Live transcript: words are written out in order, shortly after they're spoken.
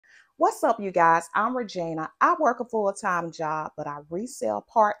What's up, you guys? I'm Regina. I work a full-time job, but I resell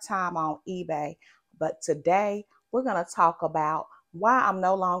part-time on eBay. But today we're going to talk about why I'm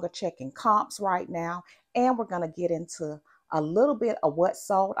no longer checking comps right now, and we're going to get into a little bit of what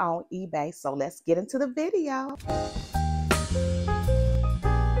sold on eBay. So let's get into the video.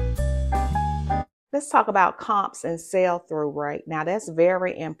 Let's talk about comps and sell-through rate. Now, that's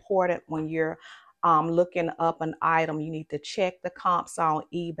very important when you're looking up an item. You need to check the comps on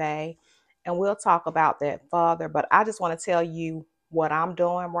eBay, and we'll talk about that further. But I just want to tell you what I'm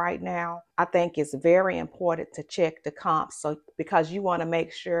doing right now. I think it's very important to check the comps, because you want to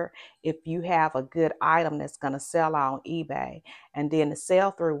make sure if you have a good item that's going to sell on eBay. And then the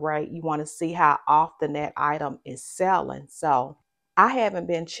sell-through rate, you want to see how often that item is selling. So I haven't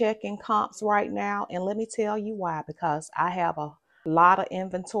been checking comps right now, and let me tell you why. Because I have a lot of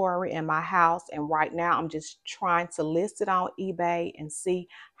inventory in my house, and right now I'm just trying to list it on eBay and see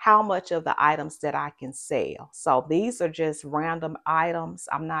how much of the items that I can sell. So these are just random items.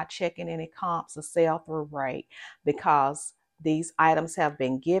 I'm not checking any comps or sell-through rate because these items have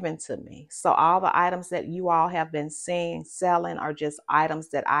been given to me. So all the items that you all have been seeing selling are just items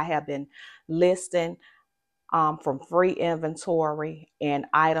that I have been listing from free inventory and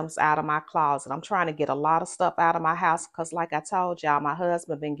items out of my closet. I'm trying to get a lot of stuff out of my house because, like I told y'all, my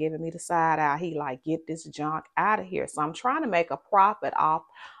husband been giving me the side eye. He like, get this junk out of here. So I'm trying to make a profit off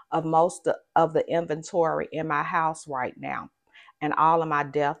of most of the inventory in my house right now, and all of my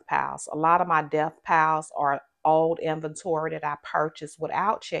death piles. A lot of my death piles are old inventory that I purchased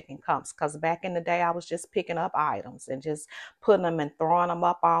without checking comps, because back in the day I was just picking up items and just putting them and throwing them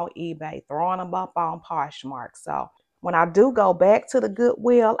up on eBay, throwing them up on Poshmark. So when I do go back to the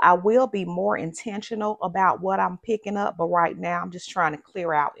Goodwill, I will be more intentional about what I'm picking up. But right now I'm just trying to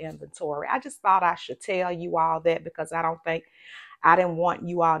clear out inventory. I just thought I should tell you all that, because I didn't want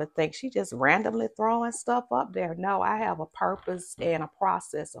you all to think she just randomly throwing stuff up there. No, I have a purpose and a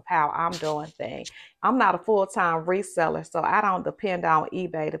process of how I'm doing things. I'm not a full-time reseller, so I don't depend on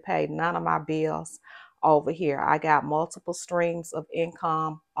eBay to pay none of my bills over here. I got multiple streams of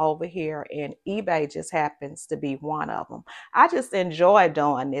income over here, and eBay just happens to be one of them. I just enjoy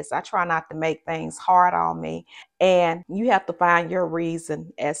doing this. I try not to make things hard on me, and you have to find your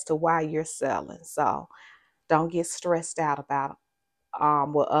reason as to why you're selling. So don't get stressed out about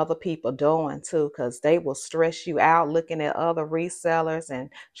what other people doing too, because they will stress you out looking at other resellers and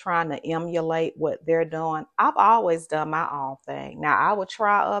trying to emulate what they're doing. I've always done my own thing. Now I would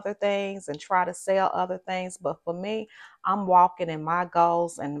try other things and try to sell other things, but for me, I'm walking in my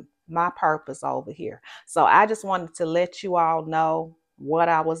goals and my purpose over here. So I just wanted to let you all know what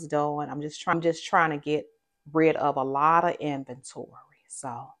I was doing. I'm just trying to get rid of a lot of inventory.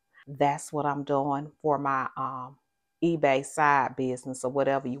 So that's what I'm doing for my eBay side business, or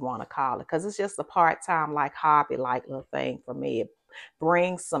whatever you want to call it, because it's just a part-time like hobby like little thing for me. It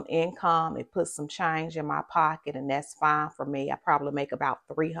brings some income, it puts some change in my pocket, and that's fine for me. I probably make about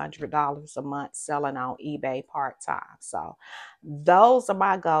 $300 a month selling on eBay part-time. So those are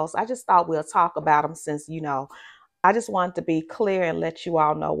my goals. I just thought we'll talk about them, since I just wanted to be clear and let you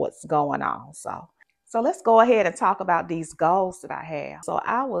all know what's going on. So let's go ahead and talk about these goals that I have. So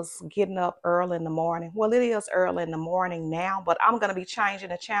I was getting up early in the morning. Well, it is early in the morning now, but I'm going to be changing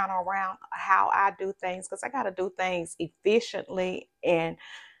the channel around how I do things, because I got to do things efficiently and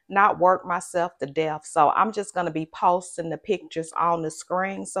not work myself to death. So I'm just going to be posting the pictures on the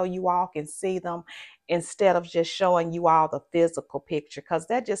screen so you all can see them, instead of just showing you all the physical picture, because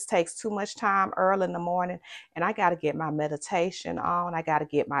that just takes too much time early in the morning. And I got to get my meditation on. I got to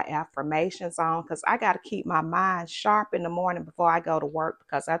get my affirmations on, because I got to keep my mind sharp in the morning before I go to work,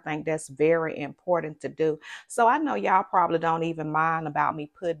 because I think that's very important to do. So I know y'all probably don't even mind about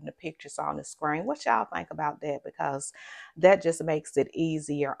me putting the pictures on the screen. What y'all think about that? Because that just makes it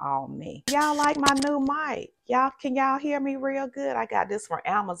easier on me. Y'all like my new mic? Can y'all hear me real good? I got this from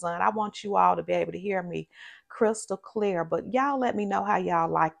Amazon. I want you all to be able to hear me crystal clear, but y'all let me know how y'all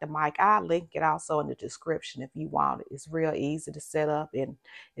like the mic. I'll link it also in the description if you want it. It's real easy to set up, and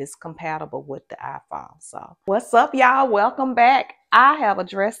it's compatible with the iPhone. So what's up, y'all? Welcome back. I have a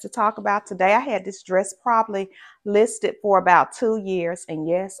dress to talk about today. I had this dress probably listed for about 2 years, and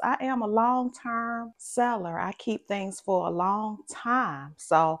yes, I am a long-term seller. I keep things for a long time.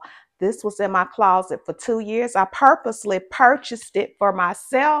 So this was in my closet for 2 years. I purposely purchased it for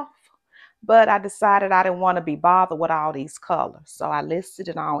myself, but I decided I didn't want to be bothered with all these colors. So I listed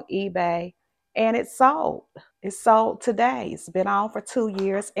it on eBay, and it sold. It sold today. It's been on for 2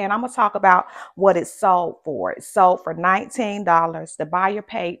 years, and I'm going to talk about what it sold for. It sold for $19. The buyer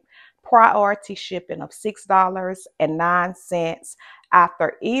paid priority shipping of $6.09.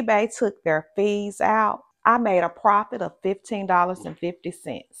 After eBay took their fees out, I made a profit of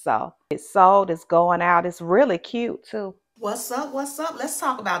 $15.50. So it's sold, it's going out. It's really cute too. What's up? What's up? Let's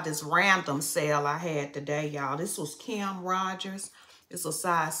talk about this random sale I had today, y'all. This was Kim Rogers. It's a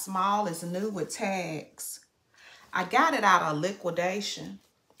size small. It's new with tags. I got it out of liquidation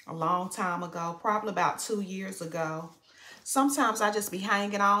a long time ago, probably about 2 years ago. Sometimes I just be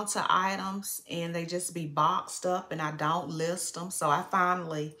hanging on to items and they just be boxed up and I don't list them. So I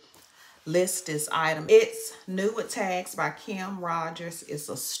finally list this item. It's new with tags by Kim Rogers. It's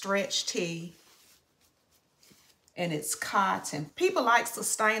a stretch tee and it's cotton. People like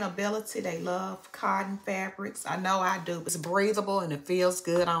sustainability. They love cotton fabrics. I know I do. It's breathable and it feels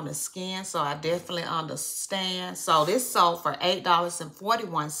good on the skin, so I definitely understand. So this sold for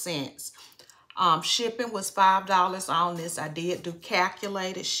 $8.41. Shipping was $5 on this. I did do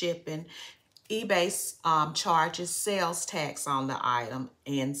calculated shipping. eBay charges sales tax on the item,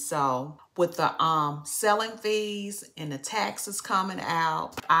 and so with the selling fees and the taxes coming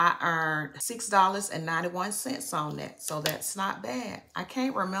out, I earned $6.91 on that. So that's not bad. I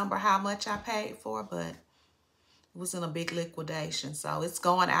can't remember how much I paid for, but it was in a big liquidation. So it's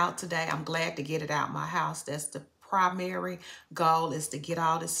going out today. I'm glad to get it out my house. That's the primary goal, is to get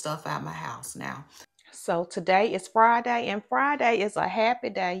all this stuff out my house now. So today is Friday, and Friday is a happy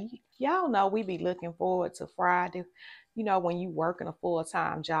day. Y'all know we be looking forward to Friday, you know, when you working a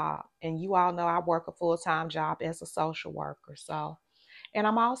full-time job. And you all know I work a full-time job as a social worker. So, and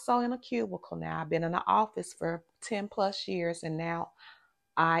I'm also in a cubicle now. I've been in the office for 10 plus years, and now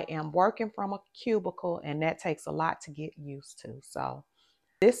I am working from a cubicle, and that takes a lot to get used to. So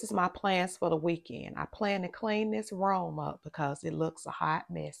this is my plans for the weekend. I plan to clean this room up because it looks a hot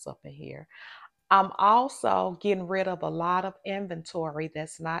mess up in here. I'm also getting rid of a lot of inventory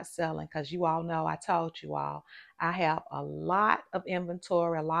that's not selling, because you all know I told you all I have a lot of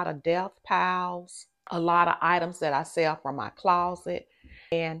inventory, a lot of death piles, a lot of items that I sell from my closet.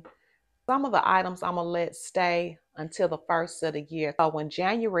 And some of the items I'm going to let stay until the first of the year. So when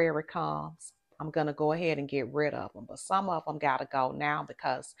January comes, I'm going to go ahead and get rid of them. But some of them got to go now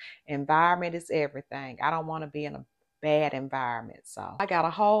because environment is everything. I don't want to be in a bad environment. So I got a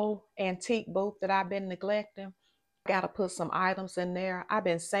whole antique booth that I've been neglecting. I got to put some items in there. I've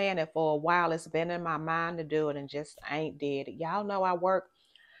been saying it for a while. It's been in my mind to do it and just ain't did it. Y'all know I work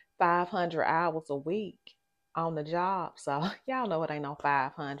 500 hours a week on the job. So y'all know it ain't no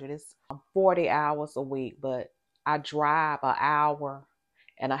 500. It's 40 hours a week, but I drive an hour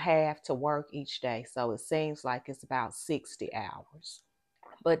and a half to work each day. So it seems like it's about 60 hours.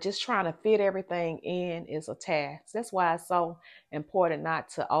 But just trying to fit everything in is a task. That's why it's so important not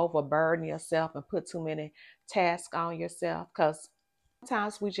to overburden yourself and put too many tasks on yourself, because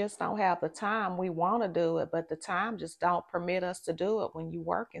sometimes we just don't have the time. We want to do it, but the time just don't permit us to do it when you're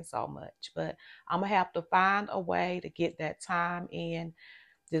working so much. But I'm going to have to find a way to get that time in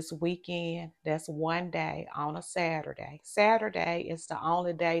this weekend. That's one day on a Saturday. Saturday is the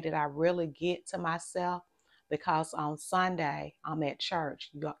only day that I really get to myself, because on Sunday I'm at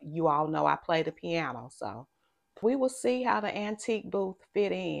church. You all know I play the piano, so we will see how the antique booth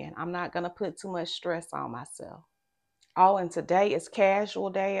fit in. I'm not going to put too much stress on myself. Oh, and today is casual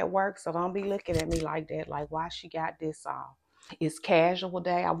day at work, so don't be looking at me like that, like why she got this on. It's casual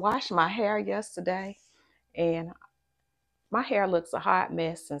day. I washed my hair yesterday, and my hair looks a hot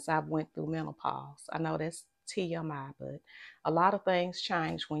mess since I went through menopause. I know that's TMI, but a lot of things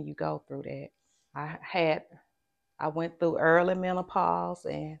change when you go through that. I went through early menopause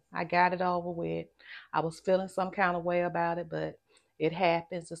and I got it over with. I was feeling some kind of way about it, but it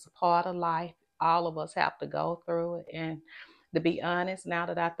happens. It's a part of life. All of us have to go through it. And to be honest, now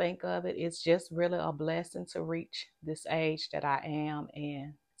that I think of it, it's just really a blessing to reach this age that I am,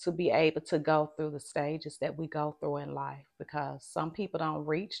 and to be able to go through the stages that we go through in life, because some people don't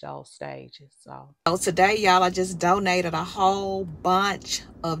reach those stages. So today, y'all, I just donated a whole bunch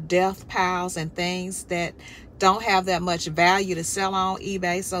of death piles and things that don't have that much value to sell on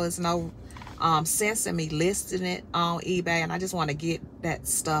eBay. So it's no sense in me listing it on eBay, and I just want to get that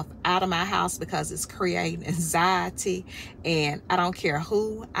stuff out of my house because it's creating anxiety, and I don't care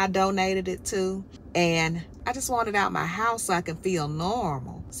who I donated it to, and I just want it out my house so I can feel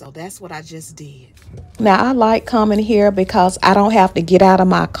normal. So that's what I just did. Now I like coming here because I don't have to get out of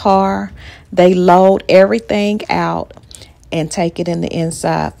my car. They load everything out and take it in the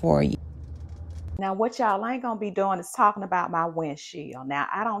inside for you. Now, what y'all ain't gonna be doing is talking about my windshield. Now,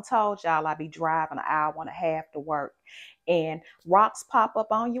 I don't told y'all I be driving an hour and a half to work and rocks pop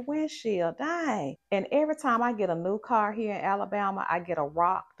up on your windshield. Dang. And every time I get a new car here in Alabama, I get a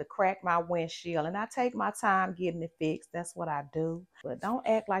rock to crack my windshield. And I take my time getting it fixed. That's what I do. But don't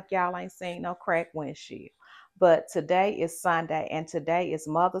act like y'all ain't seen no cracked windshield. But today is Sunday and today is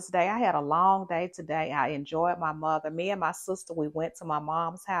Mother's Day. I had a long day today. I enjoyed my mother. Me and my sister, we went to my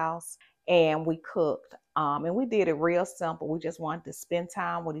mom's house and we cooked. And we did it real simple. We just wanted to spend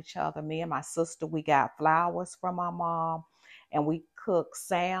time with each other. Me and my sister, we got flowers from my mom, and we cooked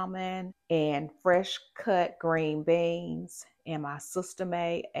salmon and fresh cut green beans. And my sister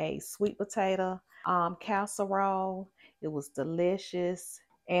made a sweet potato casserole. It was delicious.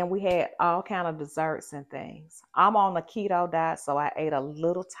 And we had all kind of desserts and things. I'm on a keto diet, so I ate a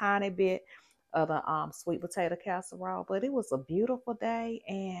little tiny bit of the sweet potato casserole, but it was a beautiful day,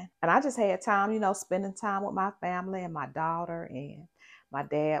 and I just had time, spending time with my family and my daughter, and my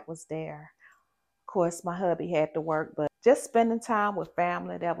dad was there. Of course, my hubby had to work, but just spending time with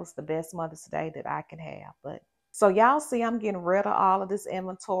family, that was the best Mother's Day that I could have. But so y'all see, I'm getting rid of all of this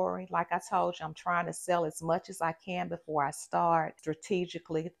inventory. Like I told you, I'm trying to sell as much as I can before I start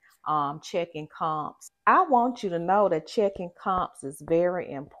strategically checking comps. I want you to know that checking comps is very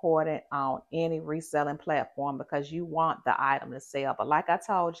important on any reselling platform because you want the item to sell. But like I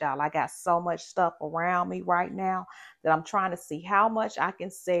told y'all, I got so much stuff around me right now that I'm trying to see how much I can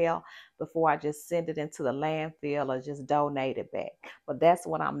sell before I just send it into the landfill or just donate it back. But that's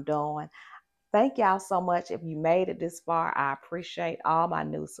what I'm doing. Thank y'all so much. If you made it this far, I appreciate all my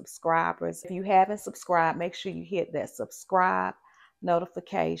new subscribers. If you haven't subscribed, make sure you hit that subscribe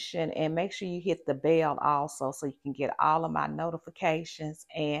notification and make sure you hit the bell also so you can get all of my notifications,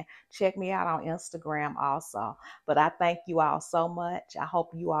 and check me out on Instagram also. But I thank you all so much. I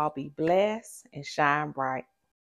hope you all be blessed and shine bright.